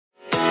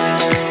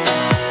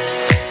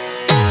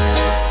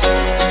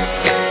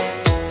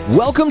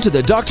Welcome to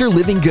the Dr.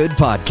 Living Good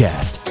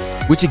podcast,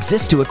 which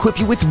exists to equip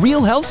you with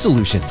real health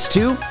solutions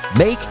to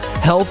make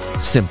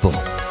health simple.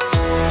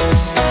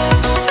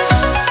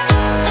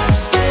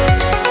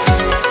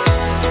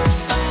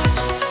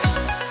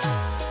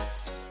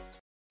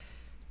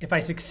 If I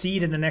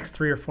succeed in the next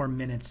 3 or 4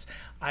 minutes,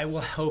 I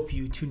will help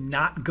you to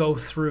not go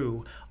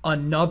through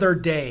another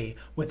day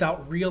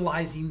without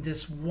realizing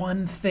this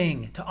one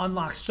thing, to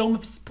unlock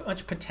so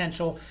much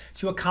potential,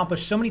 to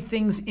accomplish so many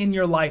things in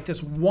your life.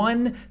 This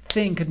one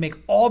thing could make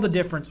all the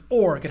difference,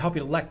 or it could help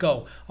you to let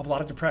go of a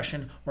lot of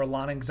depression or a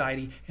lot of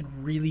anxiety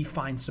and really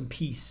find some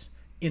peace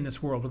in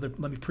this world. Let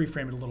me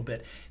pre-frame it a little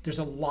bit. There's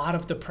a lot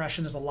of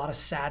depression. There's a lot of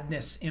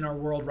sadness in our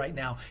world right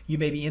now. You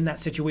may be in that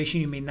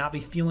situation. You may not be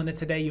feeling it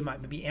today. You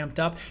might be amped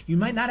up. You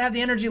might not have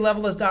the energy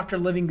level as Dr.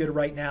 Living Good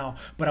right now,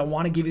 but I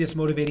want to give you this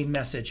motivating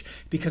message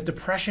because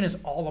depression is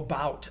all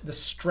about the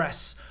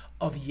stress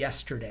of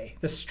yesterday,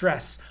 the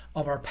stress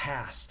of our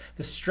past.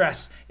 The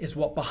stress is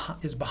what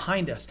is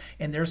behind us.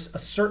 And there's a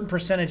certain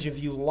percentage of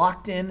you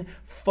locked in,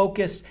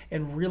 focused,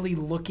 and really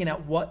looking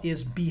at what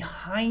is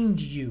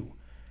behind you.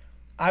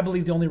 I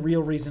believe the only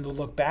real reason to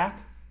look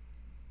back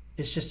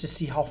is just to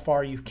see how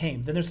far you've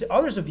came. Then there's the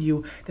others of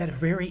you that are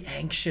very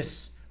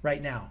anxious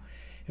right now,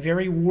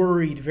 very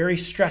worried, very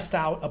stressed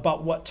out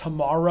about what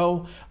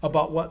tomorrow,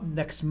 about what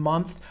next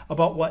month,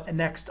 about what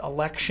next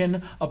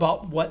election,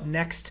 about what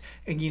next,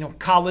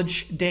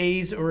 college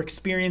days or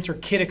experience or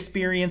kid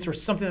experience or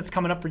something that's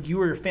coming up for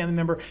you or your family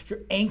member.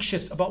 You're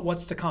anxious about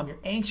what's to come. You're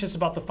anxious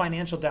about the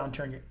financial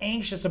downturn. You're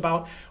anxious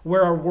about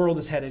where our world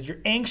is headed. You're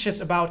anxious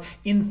about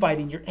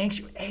infighting. You're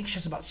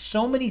anxious about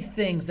so many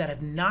things that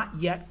have not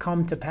yet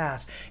come to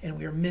pass, and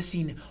we are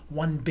missing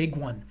one big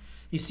one.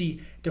 You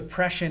see,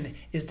 depression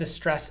is the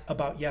stress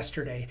about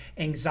yesterday.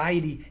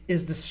 Anxiety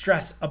is the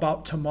stress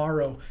about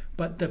tomorrow.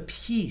 But the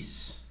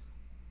peace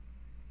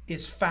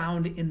is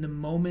found in the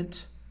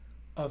moment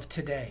of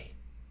today.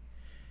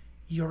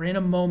 You're in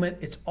a moment,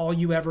 it's all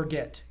you ever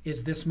get,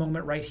 is this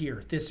moment right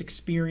here, this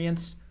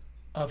experience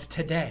of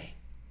today.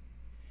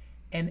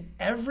 And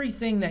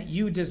everything that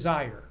you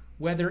desire,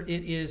 whether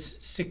it is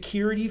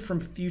security from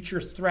future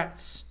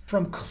threats,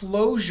 from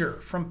closure,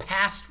 from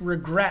past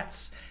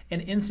regrets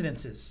and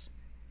incidences,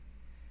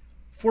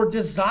 for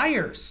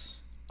desires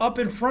up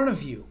in front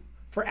of you,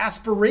 for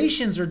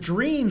aspirations or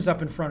dreams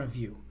up in front of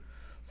you,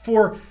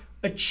 for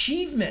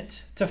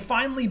achievement to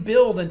finally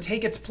build and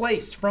take its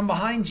place from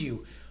behind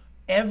you.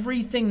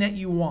 Everything that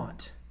you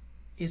want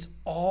is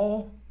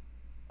all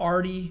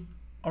already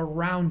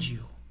around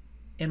you.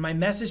 And my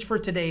message for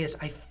today is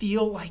I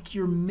feel like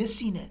you're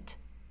missing it.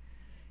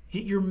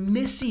 You're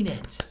missing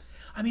it.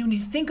 I mean, when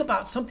you think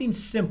about something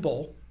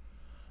simple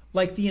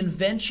like the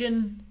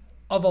invention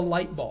of a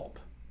light bulb,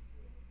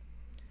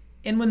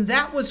 and when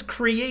that was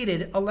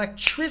created,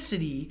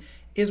 electricity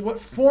is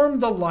what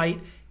formed the light,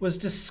 was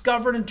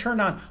discovered and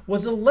turned on.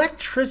 Was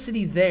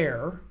electricity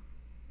there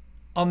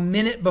a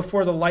minute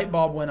before the light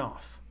bulb went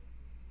off?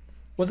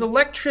 Was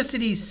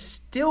electricity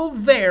still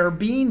there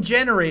being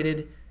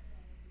generated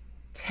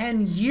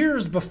 10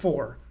 years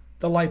before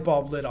the light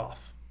bulb lit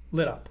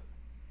up?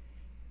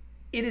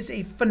 It is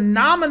a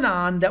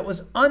phenomenon that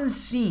was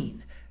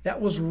unseen, that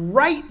was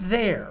right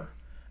there,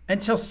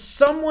 until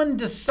someone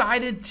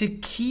decided to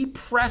keep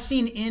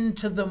pressing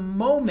into the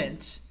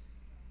moment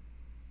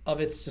of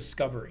its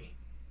discovery.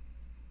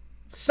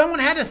 Someone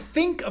had to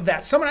think of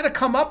that. Someone had to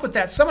come up with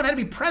that. Someone had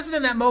to be present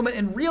in that moment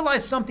and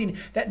realize something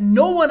that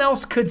no one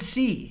else could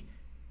see.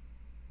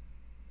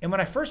 And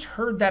when I first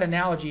heard that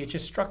analogy, it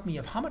just struck me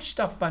of how much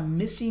stuff I'm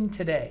missing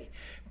today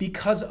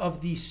because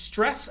of the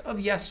stress of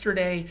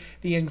yesterday,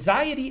 the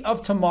anxiety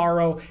of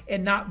tomorrow,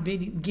 and not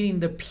getting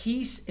the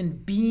peace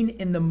and being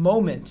in the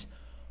moment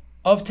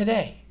of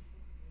today.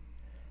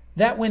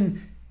 That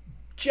when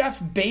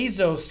Jeff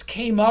Bezos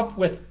came up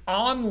with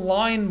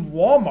online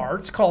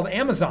Walmarts called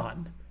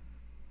Amazon,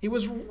 it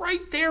was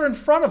right there in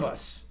front of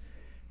us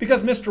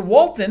because Mr.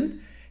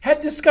 Walton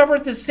had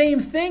discovered the same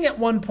thing at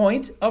one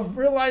point of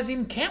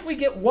realizing, can't we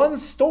get one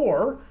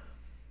store,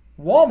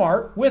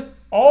 Walmart, with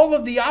all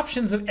of the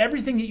options of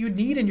everything that you'd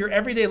need in your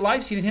everyday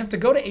life so you didn't have to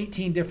go to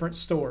 18 different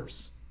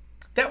stores?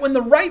 That when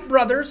the Wright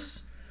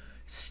brothers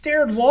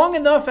stared long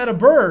enough at a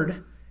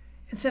bird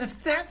and said,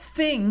 if that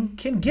thing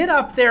can get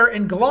up there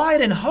and glide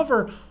and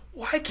hover,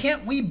 why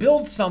can't we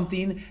build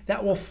something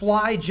that will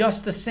fly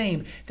just the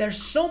same?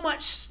 There's so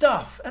much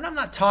stuff, and I'm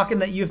not talking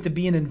that you have to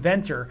be an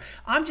inventor.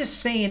 I'm just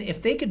saying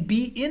if they could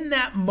be in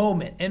that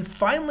moment and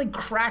finally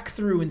crack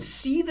through and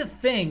see the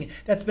thing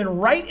that's been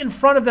right in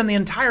front of them the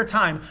entire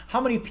time,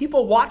 how many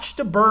people watched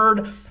a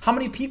bird, how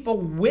many people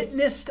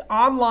witnessed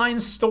online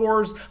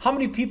stores, how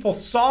many people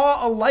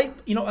saw a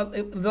light,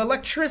 the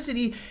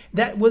electricity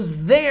that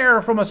was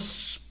there from a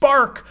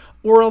spark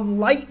or a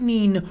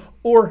lightning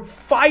or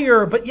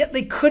fire, but yet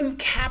they couldn't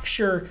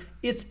capture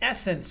its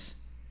essence.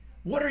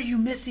 What are you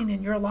missing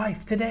in your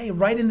life today,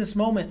 right in this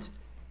moment?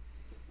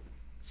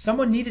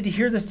 Someone needed to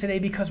hear this today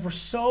because we're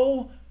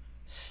so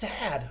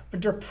sad or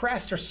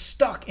depressed or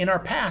stuck in our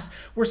past.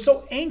 We're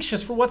so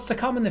anxious for what's to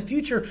come in the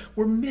future.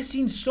 We're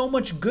missing so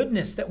much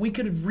goodness that we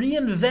could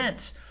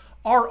reinvent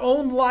our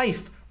own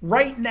life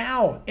right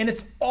now, and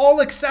it's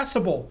all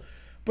accessible.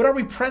 But are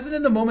we present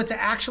in the moment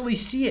to actually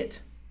see it?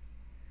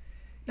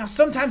 Now,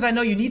 sometimes I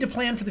know you need to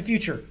plan for the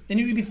future and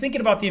you need to be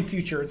thinking about the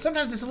future. And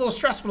sometimes it's a little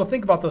stressful to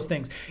think about those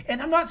things.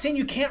 And I'm not saying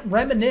you can't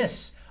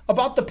reminisce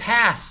about the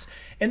past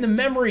and the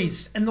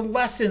memories and the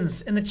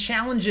lessons and the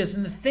challenges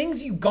and the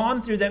things you've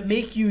gone through that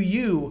make you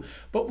you.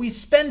 But we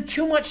spend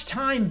too much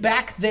time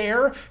back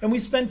there, and we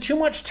spend too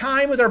much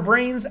time with our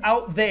brains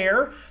out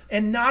there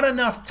and not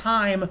enough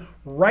time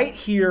right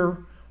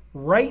here,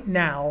 right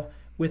now,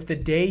 with the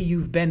day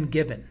you've been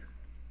given.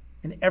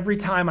 And every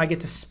time I get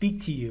to speak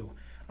to you,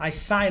 I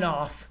sign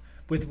off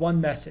with one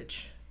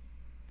message.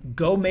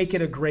 Go make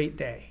it a great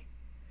day.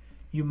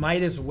 You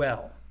might as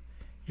well.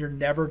 You're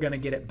never going to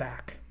get it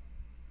back.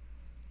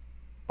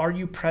 Are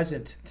you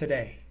present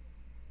today?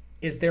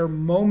 Is there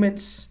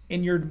moments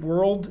in your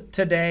world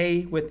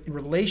today with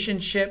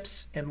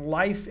relationships and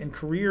life and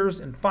careers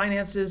and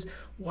finances?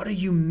 What are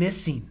you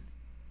missing?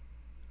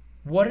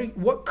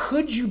 What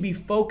could you be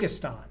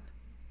focused on?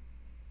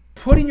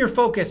 Putting your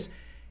focus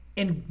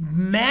in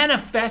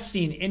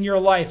manifesting in your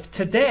life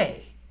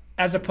today,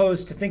 as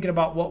opposed to thinking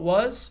about what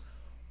was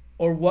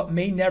or what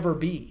may never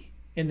be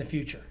in the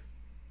future.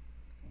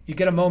 You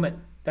get a moment.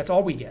 That's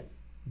all we get.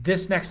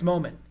 This next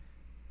moment,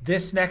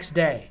 this next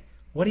day.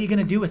 What are you going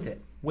to do with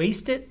it?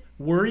 Waste it?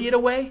 Worry it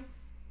away?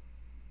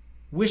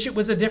 Wish it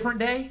was a different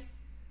day?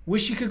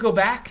 Wish you could go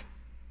back?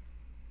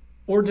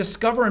 Or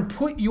discover and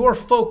put your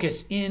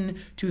focus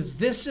into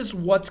this is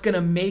what's going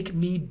to make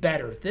me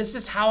better. This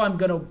is how I'm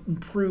going to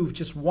improve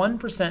just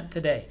 1%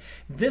 today.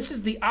 This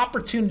is the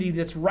opportunity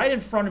that's right in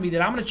front of me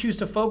that I'm going to choose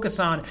to focus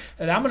on,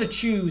 that I'm going to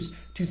choose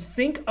to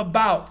think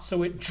about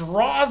so it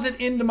draws it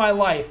into my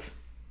life.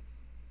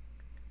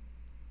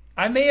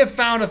 I may have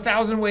found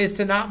 1,000 ways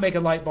to not make a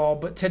light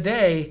bulb, but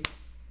today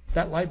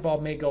that light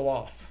bulb may go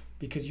off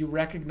because you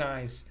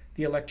recognize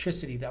the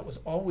electricity that was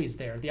always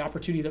there, the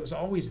opportunity that was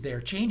always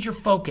there. Change your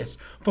focus.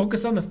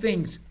 Focus on the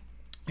things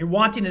you're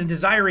wanting and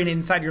desiring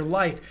inside your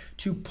life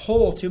to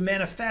pull, to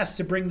manifest,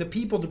 to bring the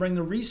people, to bring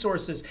the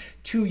resources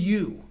to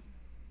you.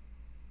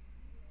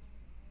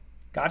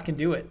 God can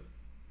do it.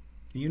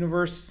 The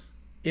universe,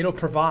 it'll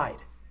provide.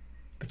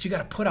 But you got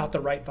to put out the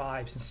right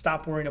vibes and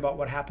stop worrying about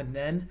what happened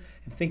then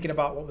and thinking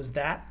about what was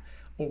that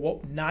or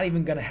what not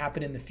even going to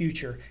happen in the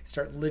future.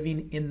 Start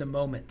living in the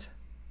moment.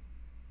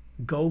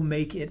 Go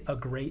make it a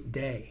great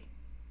day.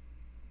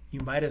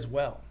 You might as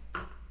well.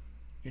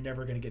 You're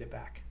never going to get it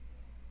back.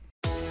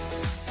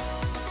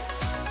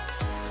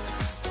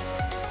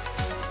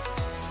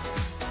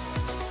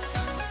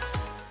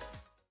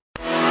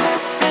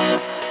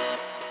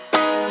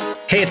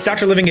 Hey, it's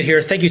Dr. Living It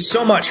here. Thank you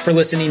so much for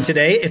listening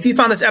today. If you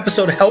found this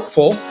episode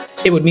helpful,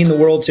 it would mean the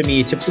world to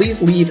me to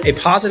please leave a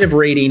positive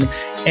rating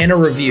and a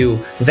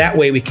review. That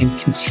way we can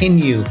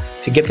continue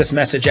to get this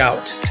message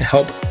out to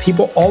help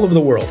people all over the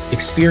world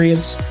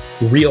experience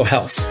real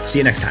health. See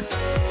you next time.